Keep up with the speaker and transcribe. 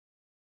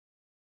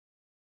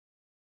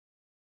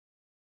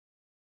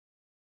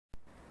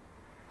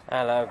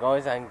Hello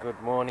guys and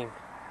good morning.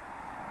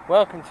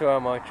 Welcome to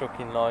my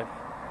trucking life,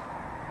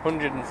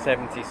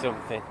 170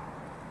 something.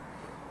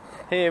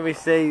 Here we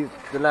see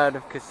the load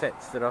of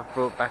cassettes that I've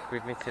brought back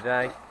with me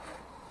today.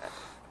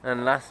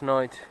 And last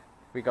night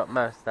we got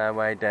most of our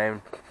way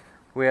down.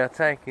 We are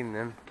taking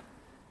them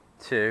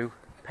to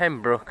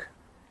Pembroke.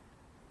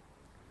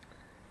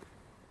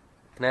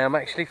 Now I'm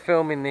actually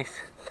filming this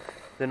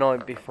the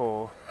night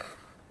before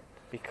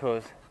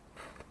because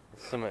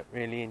there's something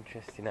really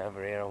interesting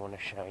over here I want to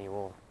show you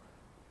all.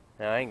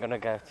 Now I ain't gonna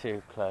go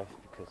too close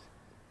because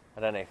I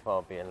don't know if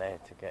I'll be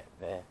allowed to get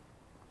there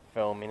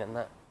filming and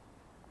that.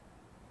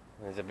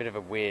 There's a bit of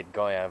a weird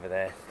guy over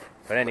there.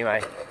 But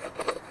anyway,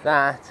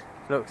 that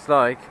looks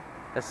like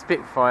a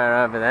Spitfire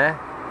over there.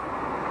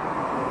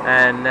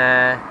 And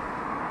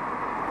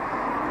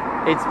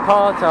it's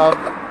part of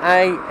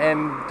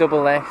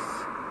AMSS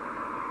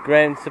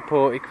Ground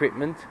Support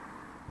Equipment.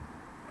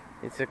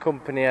 It's a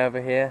company over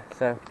here,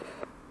 so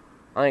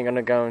I ain't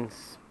gonna go and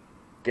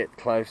get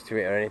close to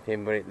it or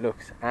anything, but it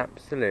looks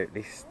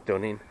absolutely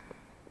stunning.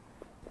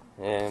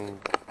 And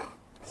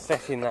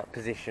set in that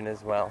position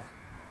as well,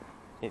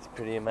 it's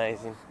pretty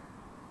amazing.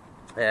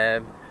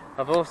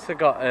 I've also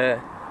got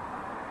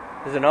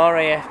there's an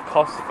RAF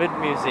Cosford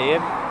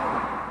museum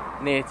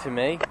near to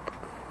me,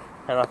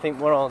 and I think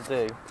what I'll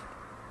do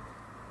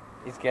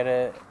is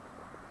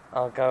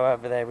I'll go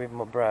over there with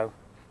my bro,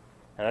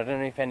 and I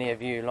don't know if any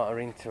of you lot are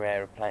into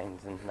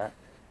aeroplanes and that,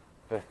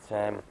 but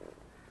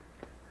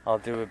I'll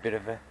do a bit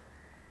of a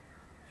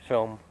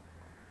film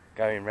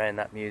going around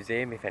that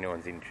museum. If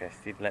anyone's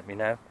interested, let me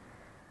know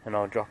and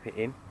I'll drop it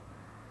in.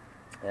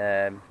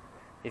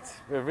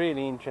 It's a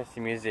really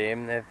interesting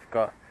museum. They've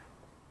got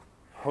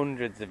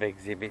hundreds of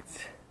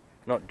exhibits,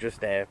 not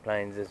just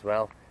airplanes as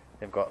well.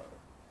 They've got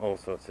all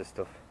sorts of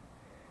stuff.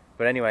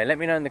 But anyway, let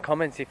me know in the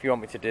comments if you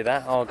want me to do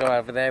that. I'll go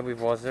over there with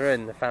Wazza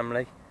and the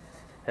family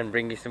and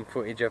bring you some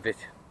footage of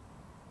it.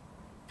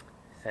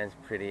 Sounds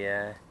pretty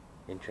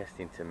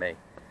interesting to me.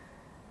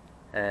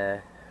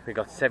 We've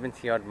got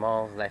 70 odd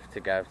miles left to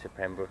go to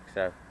Pembroke,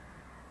 so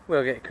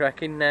we'll get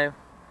cracking now.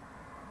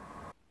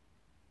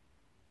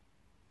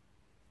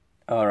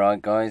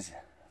 Alright guys,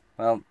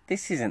 well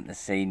this isn't the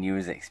scene you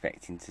was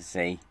expecting to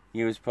see.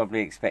 You was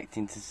probably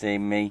expecting to see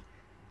me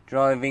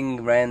driving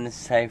around the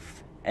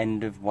south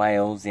end of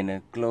Wales in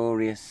a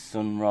glorious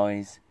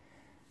sunrise,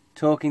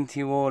 talking to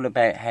you all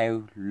about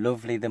how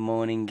lovely the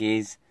morning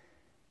is.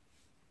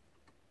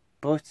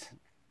 But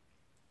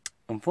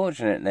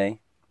unfortunately,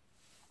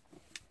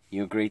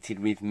 you're greeted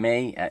with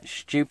me at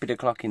stupid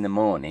o'clock in the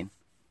morning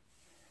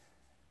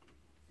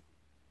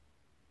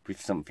with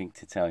something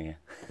to tell you.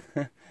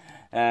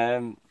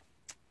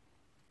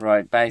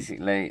 Right,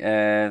 basically,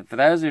 for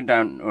those who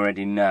don't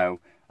already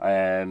know,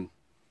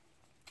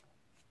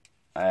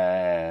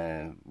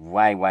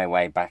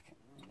 way back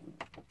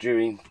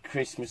during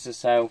Christmas or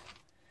so,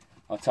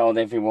 I told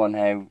everyone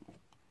how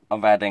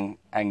I've had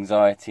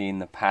anxiety in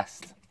the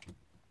past.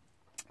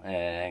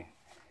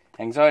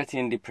 Anxiety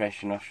and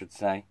depression, I should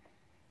say.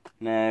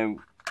 Now,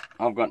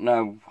 I've got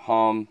no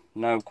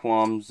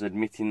qualms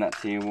admitting that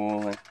to you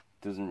all. It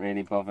doesn't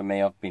really bother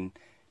me. I've been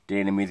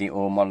dealing with it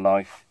all my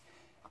life.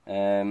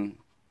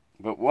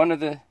 But one of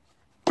the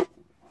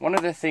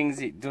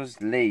things it does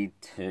lead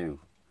to,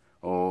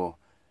 or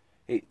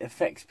it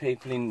affects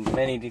people in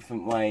many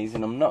different ways,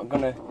 and I'm not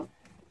going to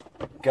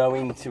go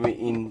into it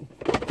in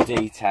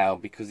detail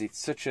because it's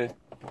such a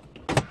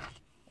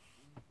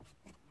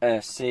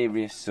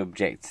serious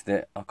subject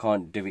that I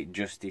can't do it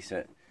justice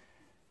at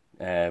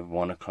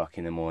 1 o'clock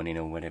in the morning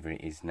or whatever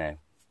it is now.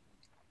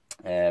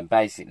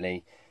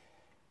 Basically,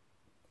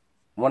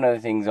 one of the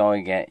things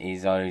I get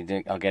is I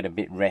get a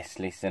bit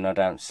restless and I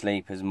don't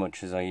sleep as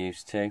much as I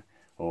used to,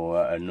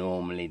 or I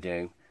normally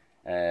do.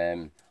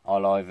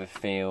 I'll either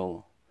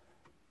feel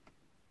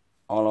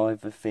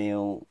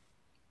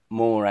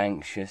more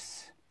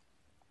anxious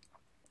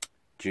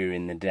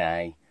during the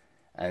day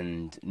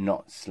and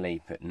not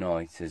sleep at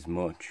night as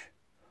much,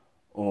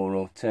 or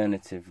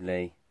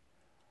alternatively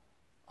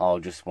I'll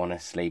just want to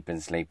sleep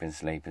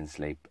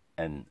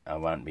and I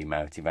won't be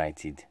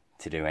motivated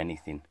to do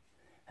anything.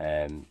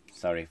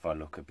 Sorry if I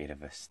look a bit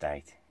of a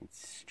state.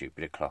 It's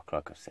stupid o'clock,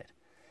 like I've said.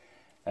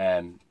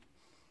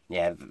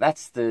 Yeah,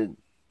 that's the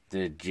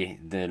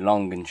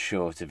long and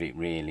short of it.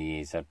 Really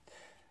is. I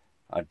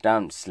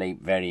don't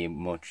sleep very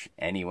much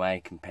anyway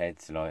compared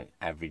to like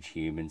average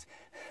humans.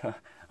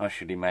 I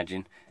should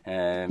imagine.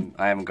 I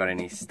haven't got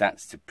any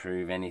stats to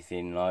prove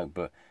anything like,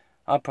 but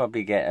I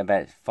probably get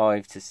about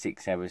 5 to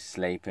 6 hours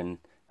sleep, and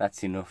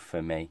that's enough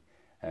for me.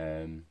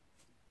 You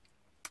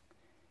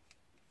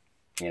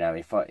know,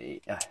 if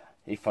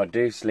I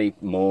do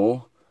sleep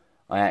more,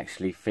 I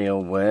actually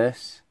feel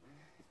worse.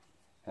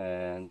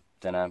 Don't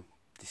know.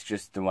 It's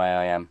just the way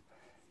I am.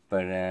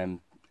 But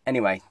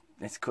anyway,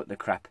 let's cut the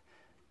crap.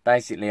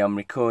 Basically, I'm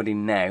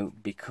recording now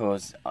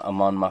because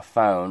I'm on my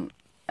phone,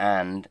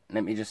 and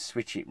let me just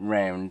switch it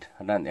round.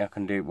 I don't think I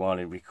can do it while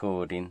I'm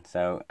recording,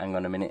 so hang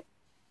on a minute.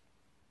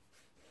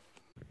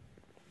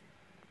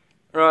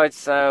 Right,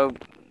 so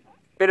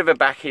bit of a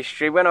back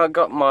history. When I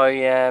got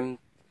my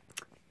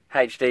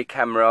HD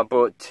camera, I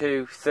bought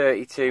two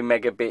 32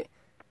 megabit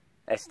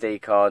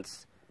SD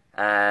cards,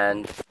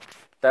 and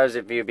those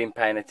of you who've been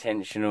paying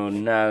attention will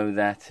know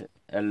that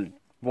a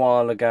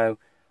while ago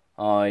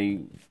I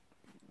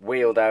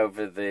wheeled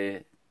over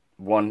the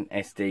one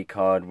SD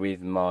card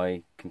with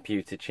my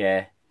computer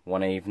chair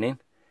one evening.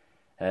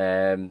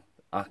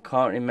 I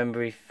can't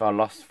remember if I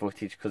lost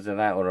footage because of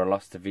that or I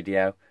lost the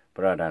video,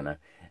 but I don't know.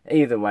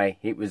 Either way,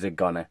 it was a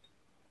goner.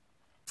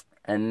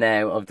 And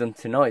now I've done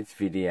tonight's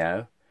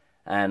video,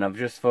 and I've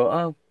just thought,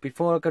 oh,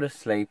 before I go to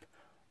sleep,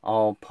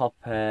 I'll pop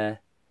the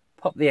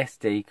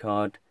SD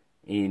card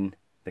in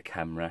the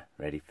camera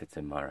ready for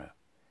tomorrow.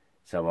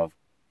 So I've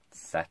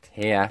sat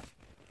here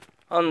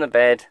on the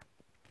bed.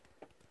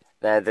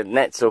 Now the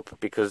net's up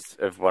because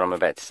of what I'm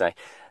about to say.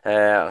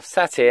 I've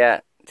sat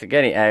here to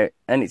get it out,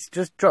 and it's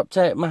just dropped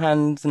out of my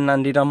hands and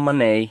landed on my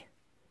knee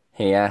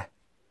here.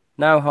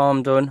 No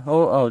harm done.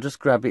 Oh, I'll just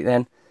grab it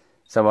then.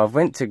 So I've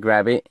went to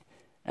grab it,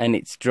 and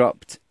it's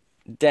dropped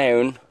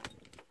down.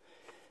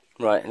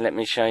 Right, let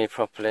me show you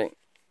properly.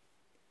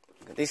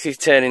 This is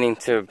turning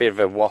into a bit of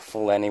a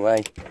waffle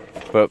anyway,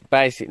 but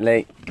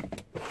basically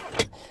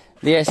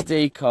the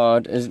SD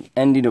card has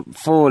ended up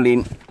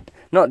falling,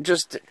 not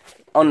just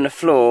on the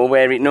floor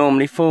where it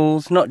normally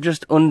falls, not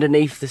just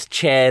underneath this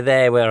chair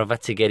there where I've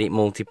had to get it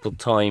multiple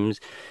times.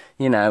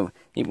 You know,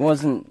 it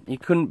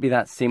couldn't be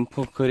that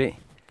simple, could it?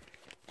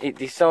 It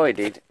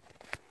decided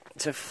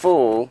to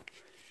fall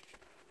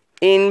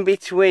in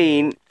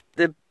between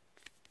the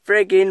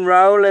friggin'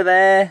 roller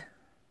there.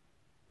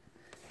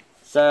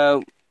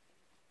 So,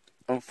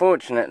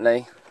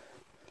 unfortunately,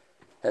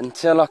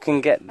 until I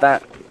can get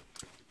that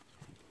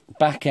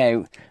back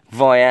out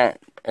via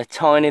a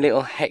tiny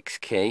little hex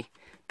key,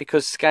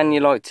 because Scania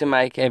like to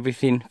make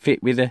everything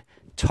fit with a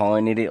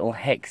tiny little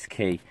hex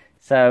key.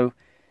 So,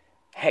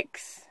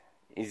 hex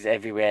is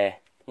everywhere,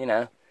 you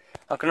know.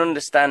 I can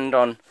understand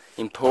on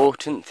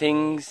important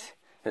things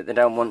that they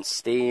don't want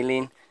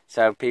stealing,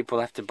 so people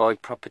have to buy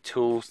proper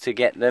tools to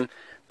get them.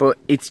 But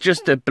it's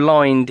just a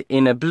blind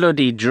in a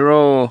bloody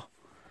drawer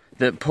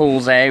that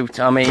pulls out.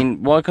 I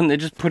mean, why couldn't they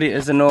just put it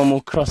as a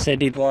normal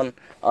cross-headed one?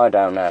 I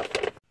don't know.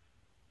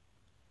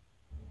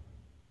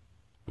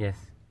 Yes,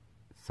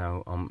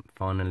 so I'm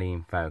finally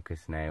in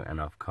focus now,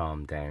 and I've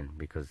calmed down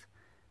because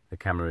the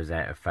camera was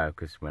out of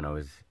focus when I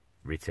was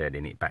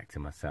returning it back to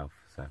myself.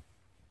 So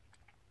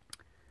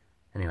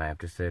anyway, I've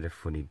just heard a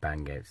funny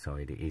bang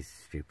outside. It is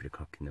stupid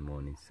o'clock in the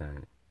morning, so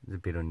it's a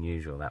bit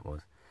unusual, that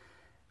was.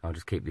 I'll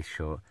just keep this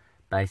short.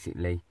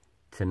 Basically,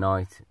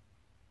 tonight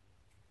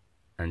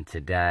and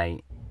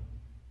today,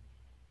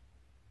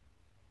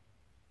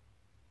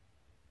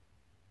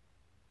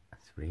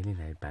 that's really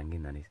loud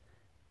banging, that is.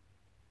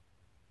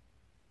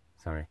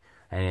 Sorry.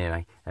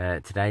 Anyway,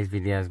 today's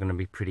video is going to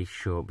be pretty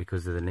short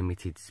because of the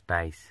limited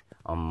space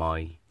on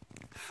my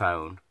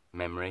phone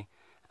memory.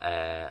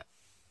 I'm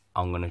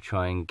going to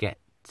try and get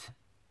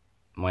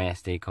my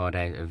SD card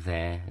out of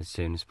there as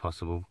soon as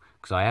possible,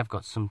 because I have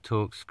got some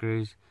Torx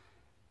screws.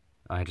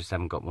 I just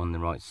haven't got one the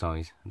right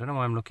size. I don't know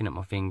why I'm looking at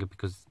my finger,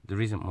 because there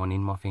isn't one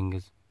in my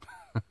fingers.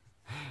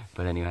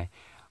 But anyway,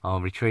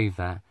 I'll retrieve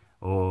that,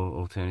 or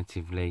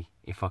alternatively,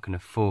 if I can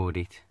afford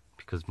it,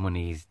 because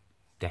money is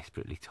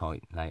desperately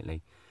tight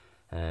lately,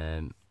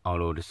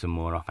 I'll order some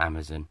more off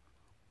Amazon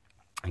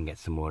and get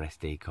some more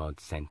SD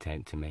cards sent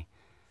out to me.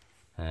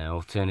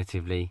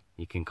 Alternatively,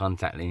 you can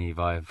contact me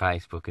via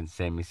Facebook and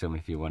send me some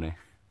if you want to,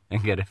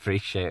 and get a free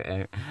shout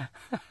out.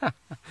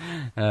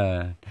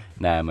 No,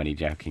 I'm only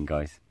joking,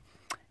 guys.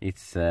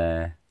 It's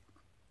all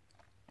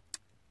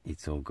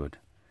good.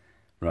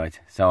 Right,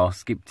 so I'll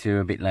skip to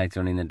a bit later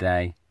on in the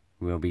day.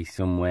 We'll be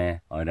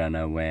somewhere, I don't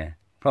know where,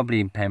 probably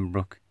in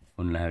Pembroke,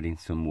 unloading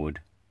some wood.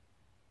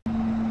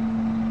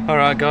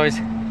 Alright guys,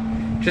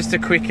 just a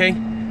quickie.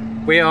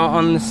 We are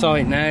on the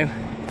site now.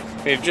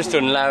 We've just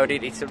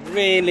unloaded. It's a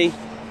really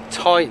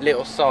tight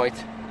little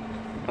site.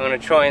 I'm going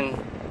to try and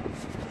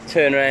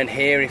turn around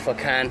here if I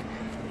can.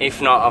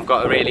 If not, I've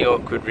got a really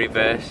awkward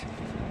reverse.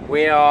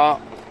 We are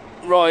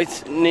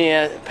right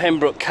near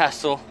Pembroke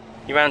Castle.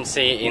 You won't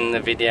see it in the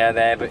video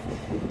there, but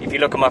if you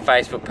look at my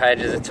Facebook page,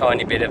 there's a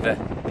tiny bit of a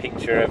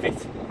picture of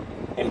it.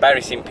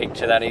 Embarrassing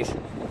picture, that is.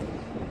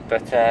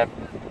 But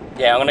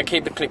yeah, I'm going to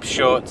keep the clips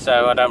short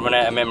so I don't run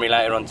out of memory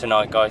later on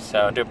tonight, guys,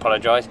 so I do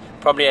apologise.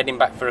 Probably heading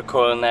back for a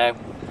coil now.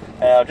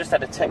 I've just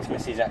had a text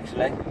message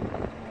actually.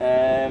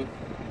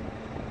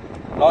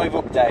 Live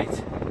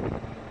update.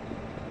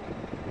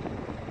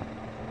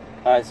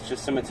 It's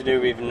just something to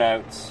do with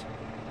notes.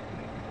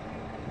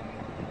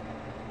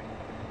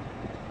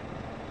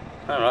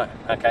 Alright,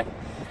 okay.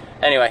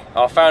 Anyway,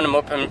 I'll phone them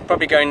up. I'm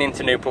probably going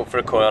into Newport for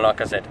a coil, like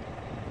I said.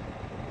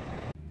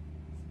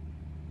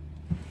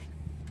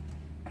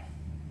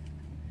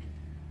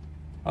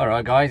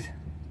 Alright guys,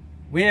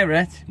 we're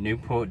at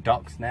Newport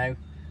Docks now.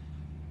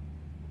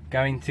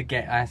 Going to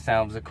get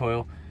ourselves a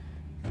coil.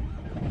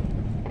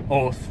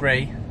 Or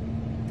three.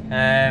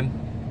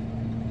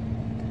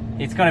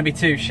 It's going to be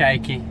too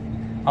shaky.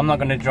 I'm not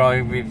going to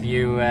drive with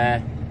you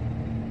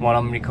while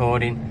I'm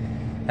recording.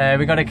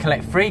 We got to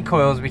collect 3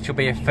 coils, which will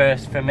be a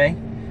first for me.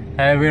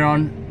 We're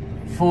on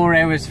 4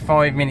 hours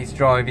 5 minutes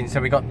driving, so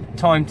we got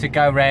time to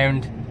go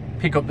round,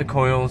 pick up the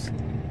coils,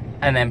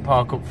 and then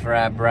park up for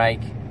our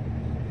break.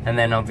 And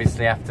then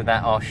obviously after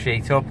that I'll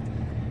sheet up.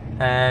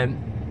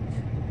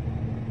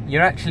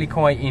 You're actually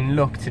quite in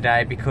luck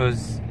today,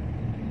 because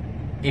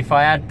if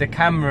I had the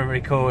camera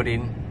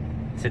recording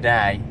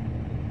today,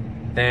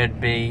 there'd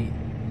be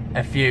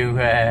a few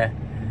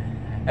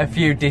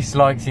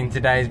dislikes in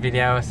today's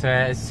video. So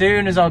as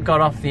soon as I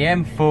got off the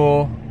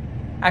M4,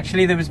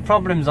 actually there was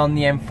problems on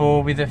the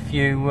M4 with a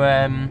few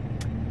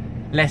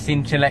less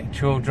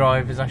intellectual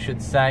drivers, I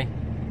should say.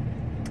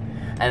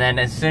 And then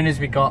as soon as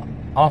we got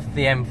off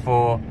the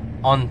M4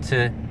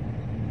 onto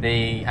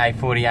the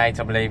A48,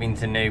 I believe,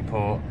 into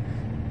Newport,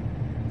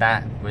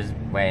 that was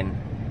when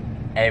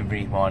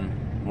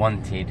everyone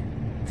wanted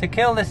to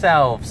kill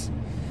themselves.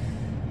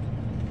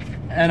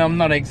 And I'm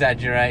not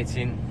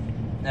exaggerating.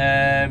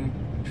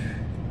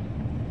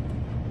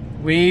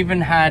 We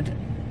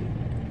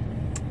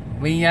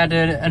had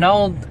an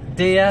old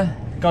deer,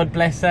 God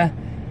bless her,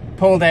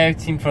 pulled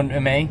out in front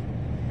of me.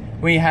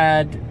 We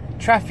had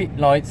traffic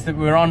lights that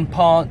were on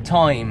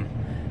part-time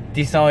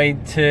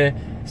decide to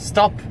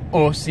stop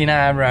us in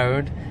our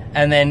road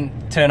and then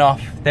turn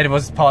off. That it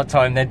was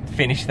part-time, they'd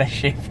finished their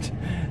shift.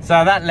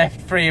 So that left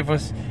 3 of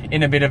us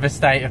in a bit of a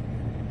state of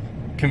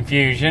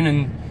confusion,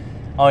 and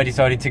I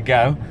decided to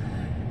go.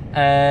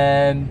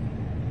 That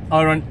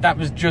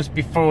was just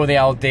before the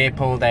old deer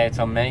pulled out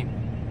on me.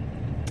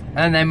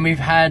 And then we've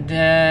had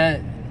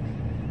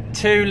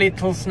 2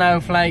 little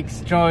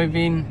snowflakes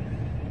driving.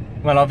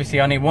 Well, obviously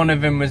only one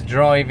of them was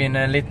driving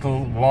a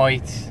little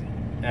white,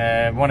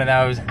 one of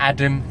those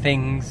Adam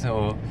things,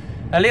 or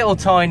a little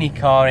tiny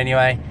car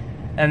anyway.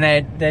 And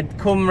they'd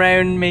come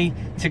round me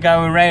to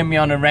go around me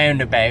on a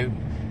roundabout.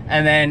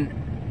 And then,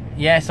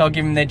 yes, I'll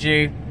give them their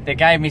due. They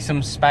gave me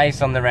some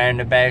space on the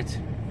roundabout,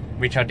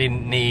 which I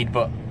didn't need,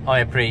 but I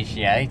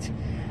appreciate.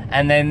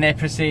 And then they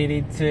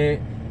proceeded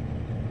to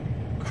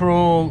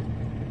crawl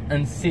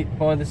and sit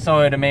by the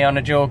side of me on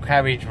a dual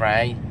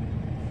carriageway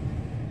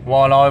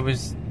while I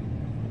was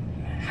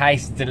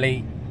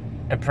hastily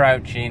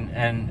approaching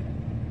and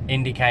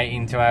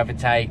indicating to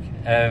overtake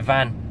a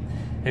van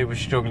who was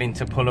struggling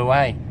to pull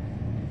away.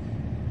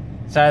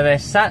 So they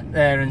sat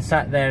there and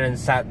sat there and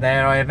sat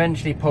there. I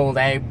eventually pulled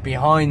out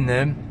behind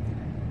them,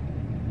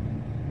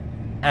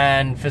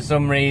 and for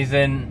some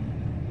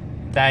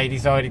reason they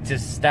decided to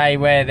stay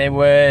where they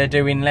were,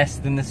 doing less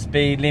than the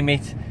speed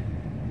limit,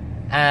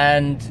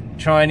 and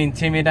try and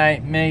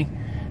intimidate me.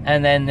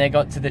 And then they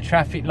got to the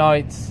traffic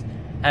lights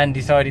and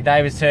decided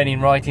they was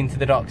turning right into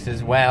the docks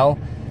as well.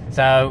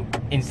 So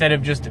instead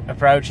of just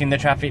approaching the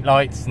traffic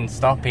lights and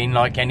stopping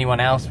like anyone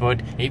else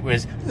would, it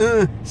was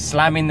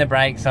slamming the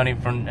brakes on in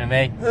front of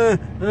me,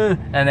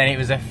 and then it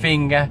was a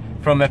finger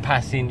from a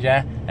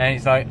passenger, and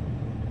it's like,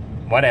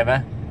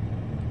 whatever,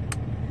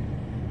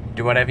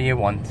 do whatever you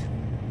want.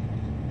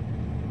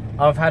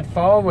 I've had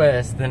far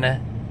worse than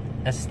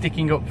a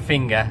sticking up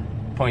finger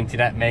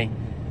pointed at me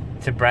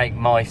to break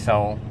my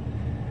soul.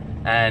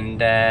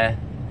 And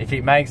if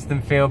it makes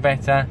them feel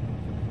better,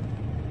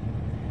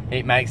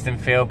 it makes them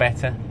feel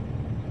better.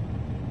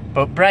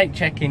 But brake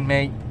checking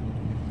me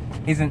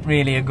isn't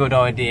really a good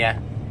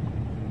idea,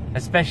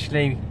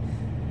 especially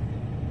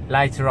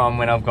later on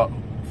when I've got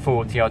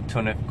 40 odd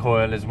ton of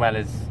coil, as well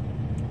as,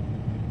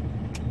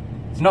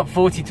 it's not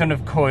 40 ton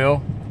of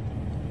coil,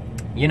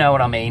 you know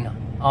what I mean.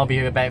 I'll be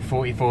about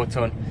 44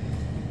 ton.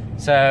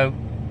 So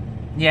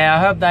yeah, I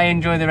hope they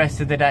enjoy the rest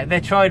of the day.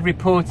 They tried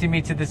reporting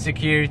me to the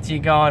security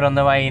guard on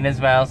the way in as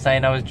well,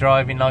 saying I was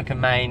driving like a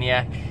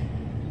maniac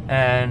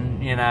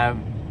and, you know,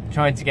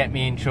 trying to get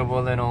me in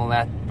trouble and all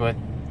that, but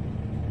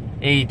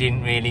he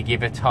didn't really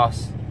give a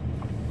toss.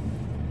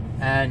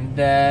 And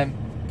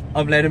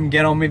I've let them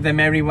get on with their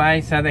merry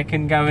way so they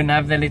can go and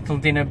have their little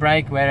dinner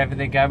break wherever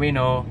they're going,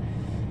 or,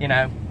 you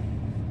know,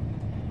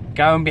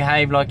 go and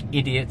behave like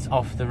idiots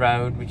off the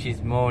road, which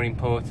is more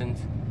important.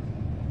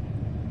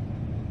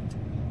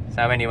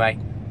 So anyway,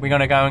 we're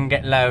gonna go and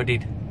get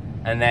loaded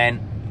and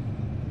then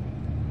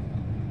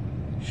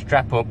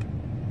strap up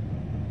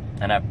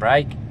and have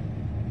break,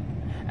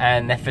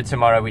 and then for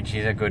tomorrow, which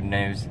is a good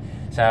news.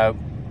 So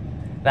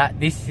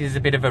this is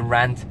a bit of a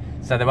rant,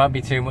 so there won't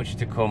be too much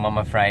to come, I'm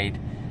afraid.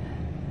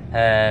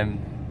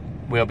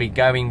 We'll be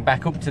going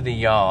back up to the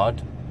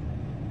yard,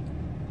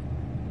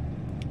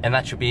 and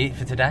that should be it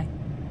for today.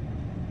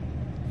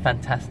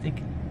 Fantastic.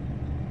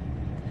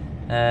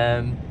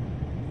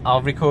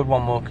 I'll record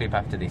one more clip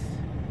after this,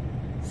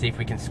 see if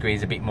we can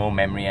squeeze a bit more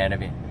memory out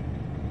of it.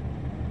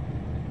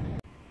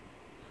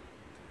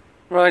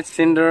 Right,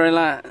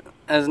 Cinderella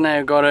has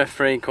now got her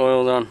 3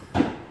 coils on.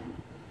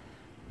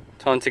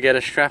 Time to get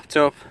her strapped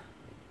up,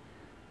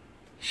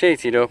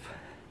 sheeted up,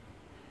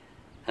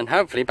 and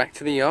hopefully back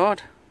to the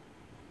yard.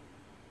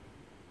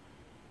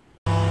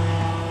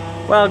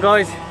 Well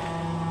guys,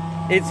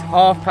 it's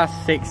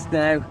 6:30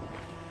 now.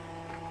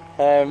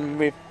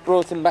 We've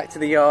brought him back to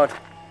the yard,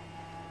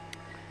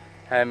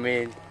 and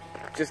we're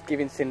just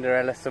giving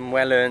Cinderella some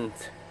well-earned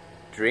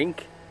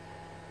drink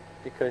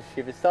because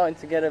she was starting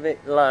to get a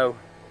bit low.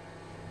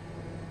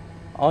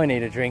 I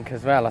need a drink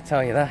as well, I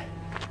tell you that.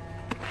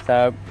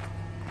 So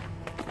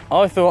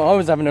I thought I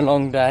was having a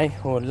long day,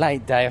 or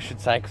late day I should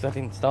say, because I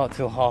didn't start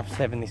till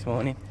 7:30 this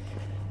morning.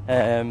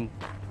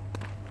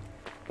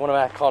 One of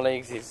our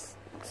colleagues is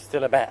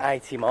still about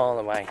 80 miles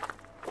away.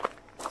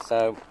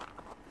 So,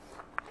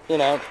 you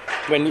know,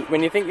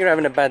 when you think you're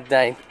having a bad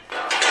day,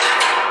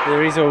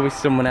 there is always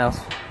someone else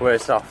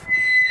worse off.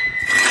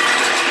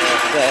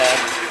 But,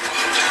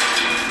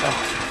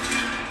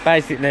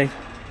 basically,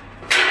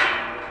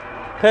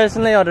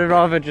 personally I'd have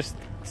rather just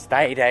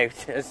stayed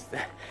out,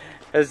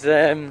 as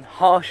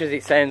harsh as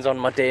it sounds on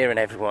my dear and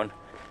everyone,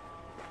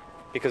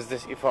 because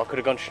if I could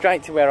have gone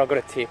straight to where I got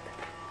a tip,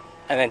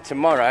 and then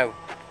tomorrow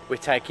we're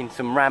taking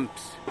some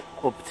ramps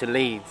up to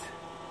Leeds,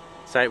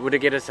 so it would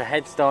have given us a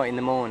head start in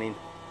the morning,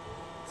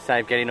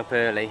 save getting up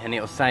early, and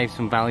it'll save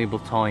some valuable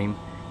time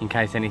in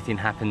case anything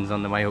happens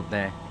on the way up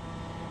there.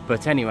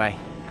 But anyway,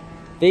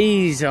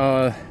 these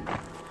are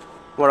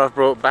what I've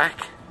brought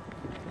back.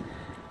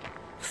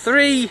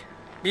 3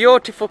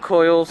 beautiful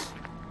coils.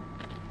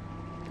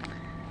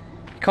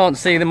 Can't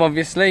see them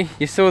obviously,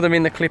 you saw them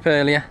in the clip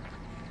earlier.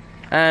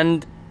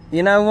 And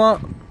you know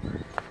what?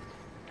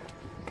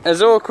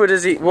 As awkward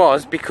as it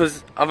was,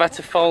 because I've had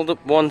to fold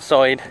up one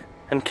side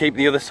and keep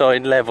the other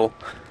side level.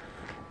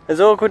 As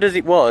awkward as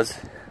it was,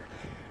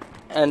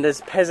 and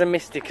as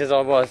pessimistic as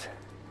I was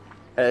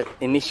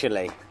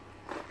initially,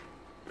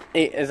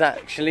 it has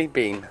actually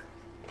been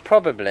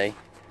probably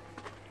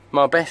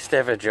my best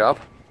ever job,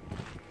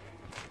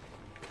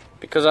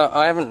 because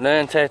I haven't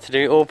learned how to do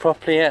it all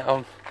properly yet.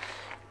 I'm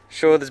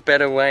sure there's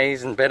better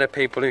ways and better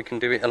people who can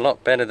do it a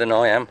lot better than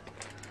I am,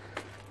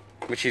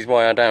 which is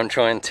why I don't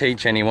try and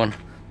teach anyone.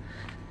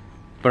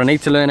 But I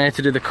need to learn how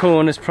to do the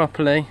corners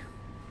properly.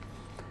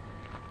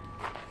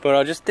 But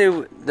I'll just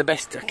do the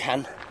best I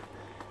can,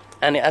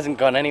 and it hasn't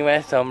gone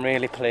anywhere, so I'm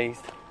really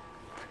pleased.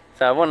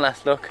 So one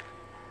last look.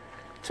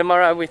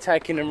 Tomorrow we're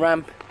taking a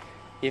ramp.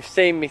 You've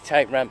seen me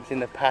take ramps in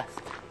the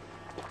past,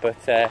 but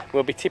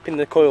we'll be tipping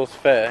the coils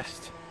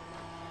first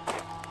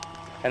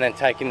and then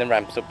taking the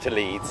ramps up to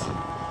Leeds.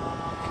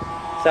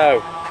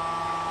 So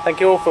thank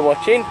you all for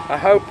watching. I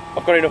hope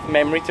I've got enough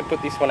memory to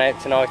put this one out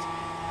tonight,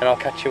 and I'll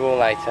catch you all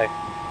later.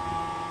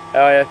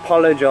 I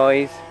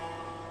apologise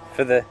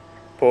for the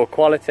poor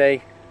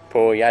quality,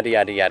 poor yada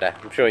yada yada.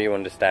 I'm sure you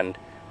understand.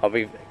 I'll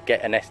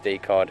get an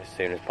SD card as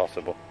soon as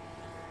possible.